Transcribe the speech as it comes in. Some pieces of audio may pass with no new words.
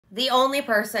The only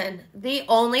person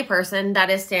that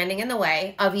is standing in the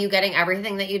way of you getting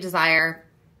everything that you desire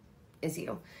is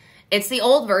you. It's the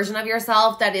old version of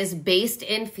yourself that is based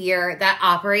in fear, that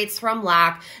operates from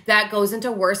lack, that goes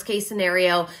into worst case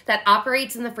scenario, that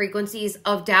operates in the frequencies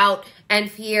of doubt and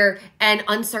fear and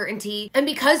uncertainty. And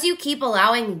because you keep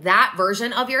allowing that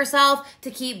version of yourself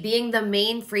to keep being the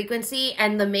main frequency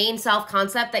and the main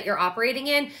self-concept that you're operating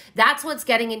in, that's what's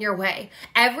getting in your way.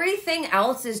 Everything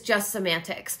else is just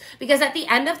semantics. Because at the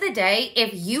end of the day,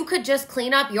 if you could just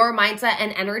clean up your mindset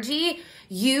and energy,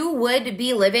 you would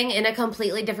be living in a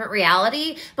completely different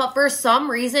reality. But for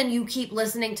some reason, you keep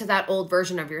listening to that old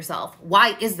version of yourself.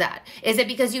 Why is that? Is it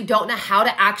because you don't know how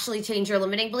to actually change your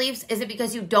limiting beliefs? Is it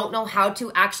because you don't know how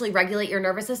to actually regulate your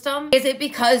nervous system? Is it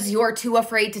because you're too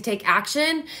afraid to take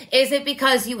action? Is it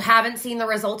because you haven't seen the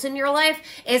results in your life?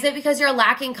 Is it because you're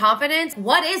lacking confidence?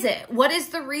 What is it? What is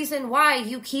the reason why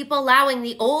you keep allowing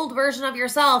the old version of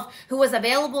yourself who was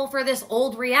available for this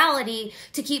old reality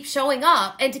to keep showing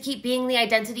up and to keep being the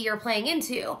identity you're playing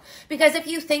into? Because if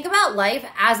you think about life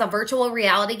as a virtual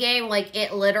reality game, like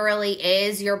it literally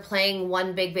is, you're playing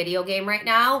one big video game right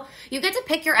now, you get to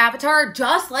pick your avatar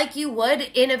just like you would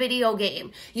in a video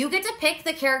game. You get to pick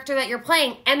the character that you're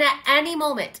playing, and at any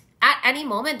moment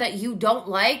that you don't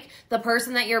like the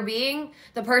person that you're being,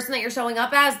 the person that you're showing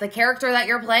up as, the character that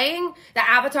you're playing, the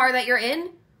avatar that you're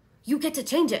in, you get to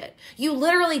change it. You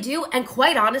literally do. And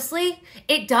quite honestly,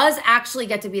 it does actually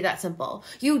get to be that simple.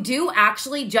 You do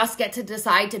actually just get to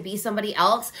decide to be somebody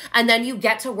else, and then you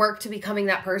get to work to becoming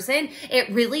that person.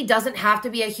 It really doesn't have to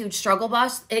be a huge struggle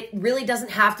bus. It really doesn't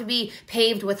have to be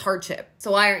paved with hardship. So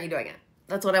why aren't you doing it?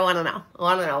 That's what I want to know. I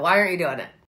want to know, why aren't you doing it?